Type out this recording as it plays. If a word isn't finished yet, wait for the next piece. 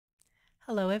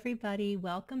Hello, everybody.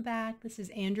 Welcome back. This is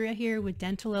Andrea here with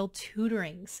Dentalelle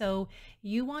Tutoring. So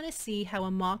you want to see how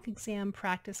a mock exam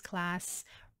practice class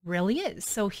really is.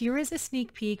 So here is a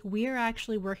sneak peek. We are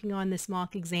actually working on this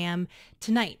mock exam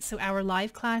tonight. So our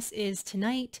live class is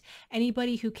tonight.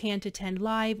 Anybody who can't attend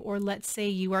live, or let's say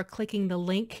you are clicking the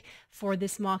link for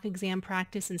this mock exam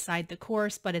practice inside the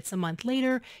course, but it's a month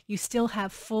later, you still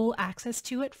have full access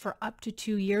to it for up to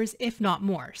 2 years, if not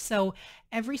more. So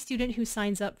every student who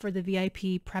signs up for the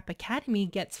VIP Prep Academy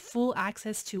gets full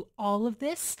access to all of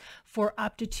this for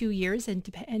up to 2 years and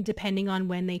depending on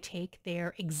when they take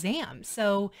their exam.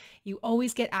 So you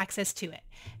always get access to it.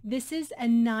 This is a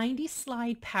 90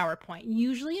 slide PowerPoint.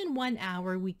 Usually in 1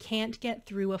 hour, we can't get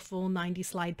through a full 90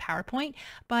 slide PowerPoint,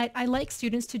 but I like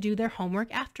students to do their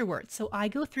homework afterwards. So I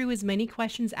go through as many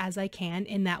questions as I can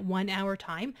in that 1 hour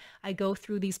time. I go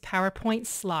through these PowerPoint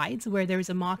slides where there's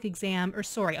a mock exam,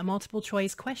 a multiple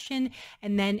choice question,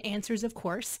 and then answers, of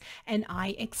course, and I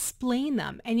explain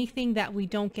them. Anything that we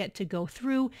don't get to go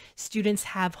through, students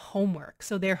have homework.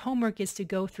 So their homework is to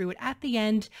go through it at the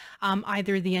end,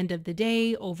 either the end of the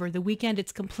day, over the weekend.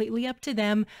 It's completely up to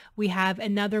them. We have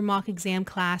another mock exam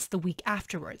class the week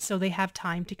afterwards, so they have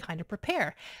time to kind of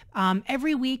prepare.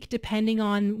 Every week, depending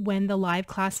on when the live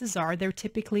classes are, they're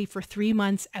typically for 3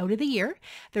 months out of the year.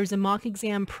 There's a mock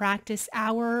exam practice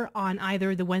hour on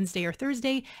either the Wednesday or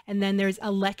Thursday, and then there's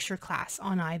a lecture class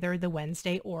on either the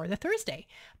Wednesday or the Thursday.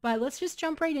 But let's just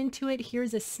jump right into it.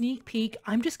 Here's a sneak peek.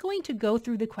 I'm just going to go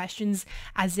through the questions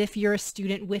as if you're a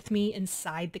student with me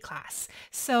inside the class.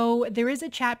 So there is a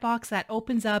chat box that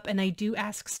opens up, and I do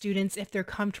ask students if they're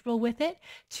comfortable with it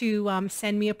to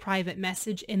send me a private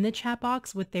message in the chat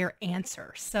box with their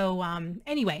answer. So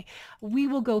anyway, we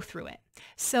will go through it.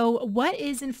 So what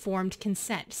is informed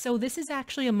consent? So this is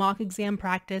actually a mock exam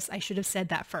practice. I should have said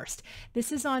that first.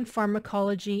 This is on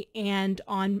pharmacology and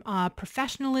on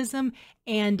professionalism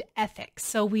and ethics.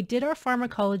 So we did our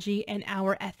pharmacology and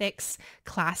our ethics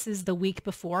classes the week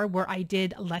before, where I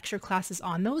did lecture classes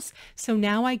on those. So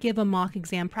now I give a mock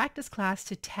exam practice class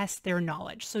to test their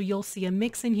knowledge. So you'll see a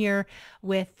mix in here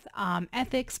with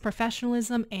ethics,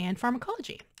 professionalism, and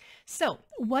pharmacology. So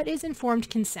what is informed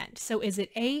consent? So is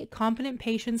it A, competent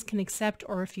patients can accept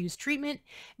or refuse treatment?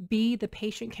 B, the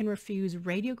patient can refuse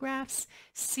radiographs?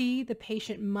 C, the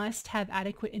patient must have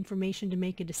adequate information to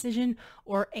make a decision?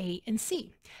 Or A and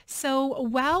C? So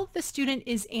while the student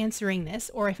is answering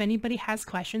this, or if anybody has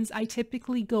questions, I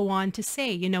typically go on to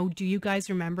say, do you guys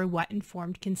remember what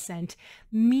informed consent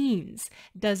means?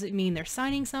 Does it mean they're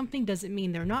signing something? Does it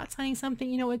mean they're not signing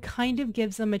something? It kind of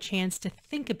gives them a chance to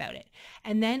think about it.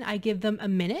 And then I give them a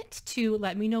minute to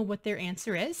let me know what their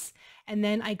answer is, and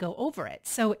then I go over it.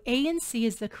 So A and C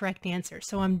is the correct answer.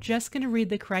 So I'm just going to read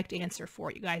the correct answer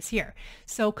for you guys here.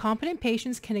 So competent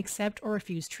patients can accept or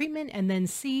refuse treatment, and then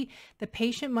C, the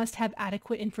patient must have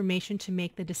adequate information to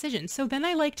make the decision. So then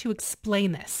I like to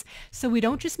explain this. So we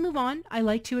don't just move on. I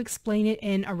like to explain it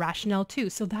in a rationale too.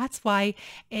 So that's why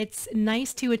it's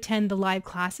nice to attend the live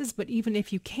classes, but even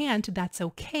if you can't, that's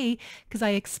okay, because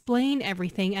I explain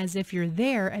everything as if you're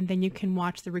there, and then you can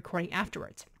watch the recording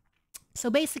afterwards. So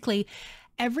basically,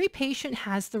 every patient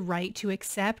has the right to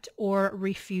accept or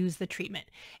refuse the treatment.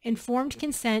 Informed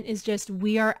consent is just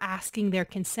we are asking their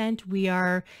consent. We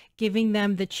are giving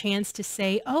them the chance to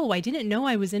say, oh, I didn't know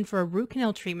I was in for a root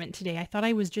canal treatment today. I thought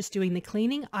I was just doing the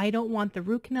cleaning. I don't want the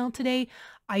root canal today.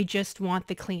 I just want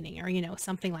the cleaning, or,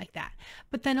 something like that.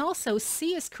 But then also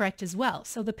C is correct as well.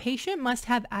 So the patient must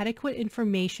have adequate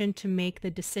information to make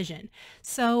the decision.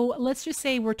 So let's just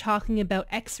say we're talking about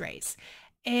x-rays.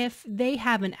 If they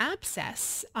have an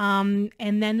abscess and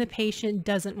then the patient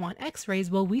doesn't want x-rays,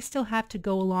 well, we still have to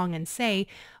go along and say,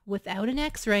 without an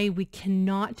x-ray, we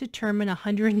cannot determine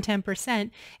 110%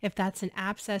 if that's an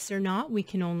abscess or not. We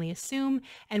can only assume.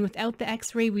 And without the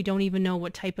x-ray, we don't even know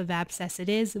what type of abscess it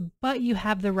is, but you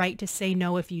have the right to say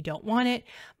no if you don't want it.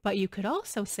 But you could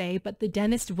also say, but the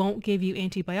dentist won't give you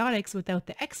antibiotics without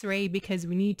the x-ray because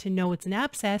we need to know it's an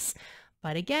abscess.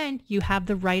 But again, you have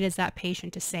the right as that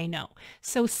patient to say no.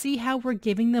 So see how we're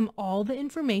giving them all the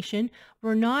information.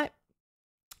 We're not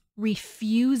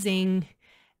refusing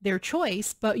their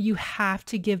choice, but you have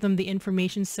to give them the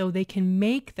information so they can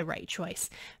make the right choice.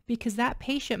 Because that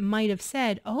patient might have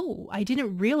said, oh, I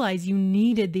didn't realize you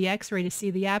needed the x-ray to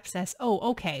see the abscess. Oh,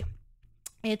 okay.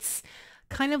 It's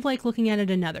kind of like looking at it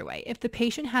another way. If the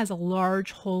patient has a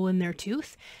large hole in their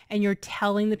tooth and you're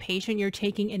telling the patient you're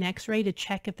taking an x-ray to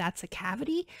check if that's a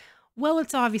cavity, well,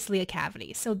 it's obviously a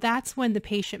cavity. So that's when the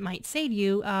patient might say to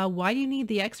you, why do you need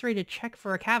the x-ray to check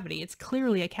for a cavity? It's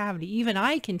clearly a cavity. Even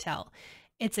I can tell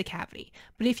it's a cavity.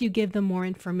 But if you give them more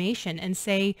information and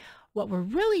say, What we're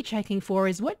really checking for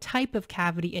is what type of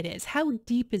cavity it is. How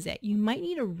deep is it? You might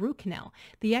need a root canal.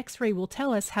 The x-ray will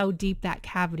tell us how deep that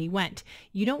cavity went.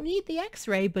 You don't need the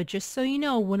x-ray, but just so you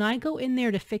know, when I go in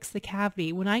there to fix the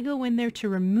cavity, when I go in there to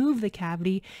remove the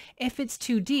cavity, if it's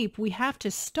too deep, we have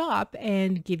to stop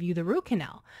and give you the root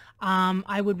canal.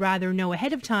 I would rather know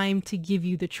ahead of time to give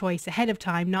you the choice ahead of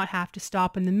time, not have to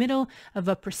stop in the middle of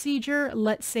a procedure.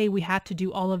 Let's say we have to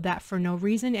do all of that for no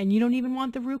reason and you don't even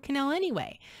want the root canal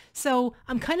anyway. So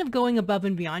I'm kind of going above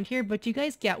and beyond here, but you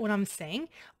guys get what I'm saying?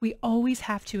 We always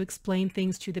have to explain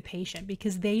things to the patient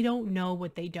because they don't know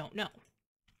what they don't know.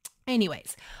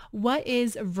 Anyways, what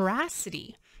is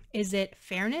veracity? Is it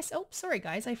fairness? Oh, sorry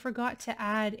guys, I forgot to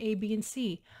add A, B, and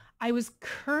C. I was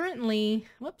currently,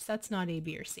 whoops, that's not A,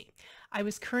 B, or C. I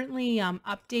was currently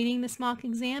updating this mock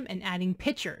exam and adding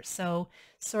pictures. So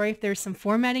sorry if there's some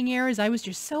formatting errors. I was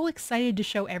just so excited to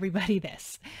show everybody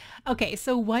this. Okay,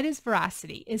 so what is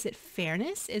veracity? Is it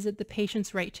fairness? Is it the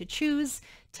patient's right to choose,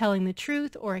 telling the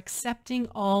truth, or accepting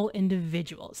all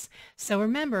individuals? So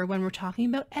remember, when we're talking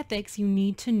about ethics, you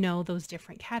need to know those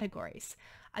different categories.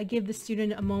 I give the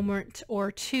student a moment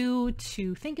or two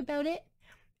to think about it,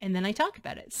 and then I talk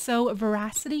about it. So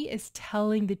veracity is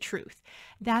telling the truth.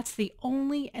 That's the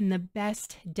only and the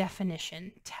best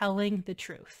definition, telling the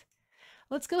truth.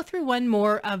 Let's go through one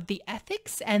more of the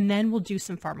ethics and then we'll do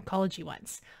some pharmacology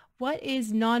ones. What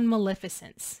is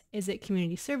non-maleficence? Is it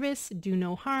community service, do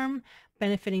no harm,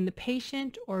 benefiting the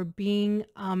patient, or being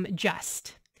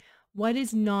just? What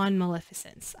is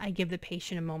non-maleficence? I give the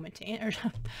patient a moment to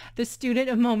answer, the student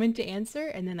a moment to answer,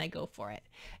 and then I go for it.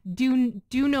 Do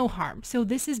no harm. So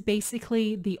this is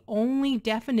basically the only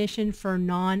definition for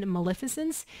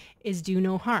non-maleficence is do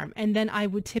no harm. And then I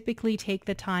would typically take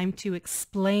the time to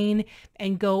explain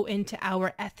and go into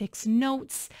our ethics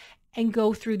notes and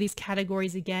go through these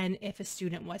categories again if a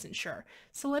student wasn't sure.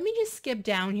 So let me just skip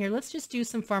down here. Let's just do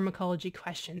some pharmacology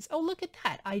questions. Oh, look at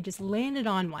that. I just landed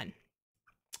on one.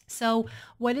 So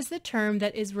what is the term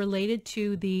that is related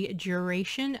to the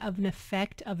duration of an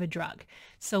effect of a drug?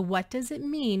 So what does it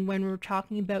mean when we're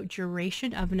talking about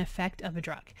duration of an effect of a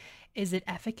drug? Is it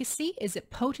efficacy? Is it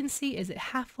potency? Is it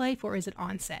half-life? Or is it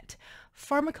onset?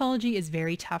 Pharmacology is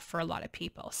very tough for a lot of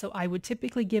people. So I would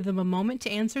typically give them a moment to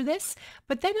answer this,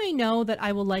 but then I know that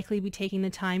I will likely be taking the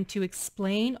time to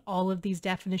explain all of these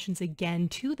definitions again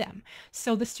to them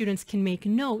so the students can make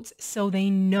notes so they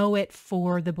know it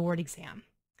for the board exam.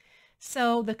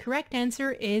 So the correct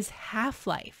answer is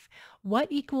half-life.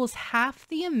 What equals half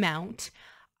the amount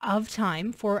of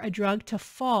time for a drug to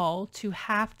fall to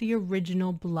half the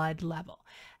original blood level?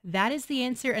 That is the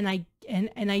answer, and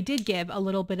I did give a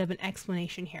little bit of an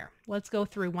explanation here. Let's go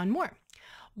through one more.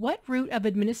 What route of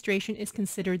administration is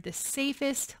considered the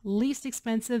safest, least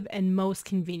expensive, and most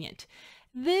convenient?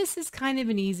 This is kind of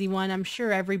an easy one. I'm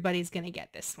sure everybody's going to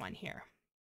get this one here.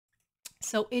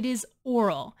 So it is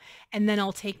oral, and then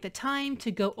I'll take the time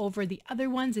to go over the other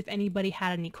ones if anybody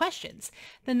had any questions.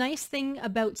 The nice thing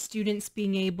about students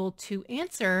being able to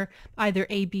answer either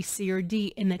A, B, C, or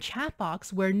D in the chat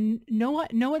box where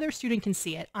no other student can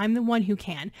see it, I'm the one who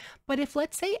can. But if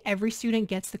let's say every student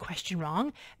gets the question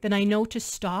wrong, then I know to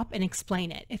stop and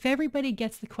explain it. If everybody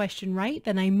gets the question right,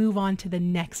 then I move on to the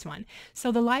next one.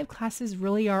 So the live classes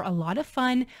really are a lot of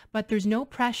fun, but there's no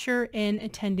pressure in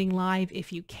attending live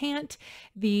if you can't.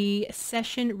 The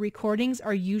session recordings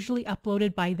are usually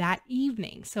uploaded by that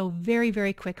evening, so very,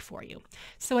 very quick for you.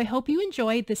 So I hope you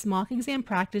enjoyed this mock exam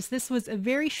practice. This was a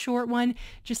very short one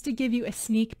just to give you a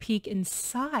sneak peek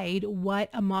inside what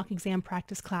a mock exam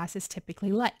practice class is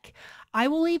typically like. I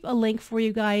will leave a link for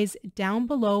you guys down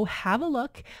below. Have a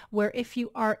look where if you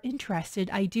are interested,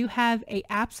 I do have a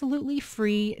absolutely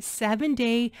free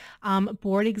 7-day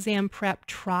board exam prep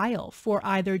trial for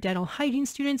either dental hygiene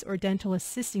students or dental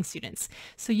assisting students.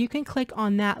 So you can click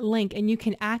on that link and you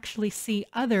can actually see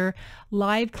other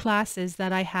live classes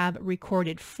that I have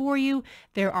recorded for you.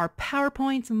 There are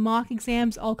PowerPoints, mock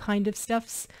exams, all kind of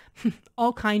stuffs,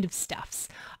 all kind of things.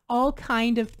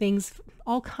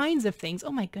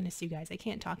 Oh my goodness, you guys, I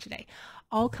can't talk today.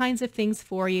 All kinds of things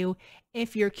for you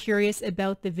if you're curious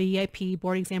about the VIP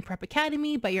Board Exam Prep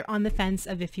Academy, but you're on the fence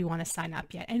of if you want to sign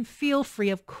up yet. And feel free,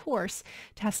 of course,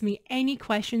 to ask me any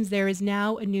questions. There is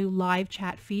now a new live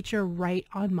chat feature right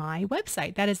on my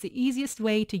website. That is the easiest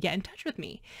way to get in touch with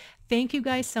me. Thank you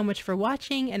guys so much for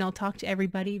watching, and I'll talk to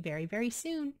everybody very, very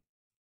soon.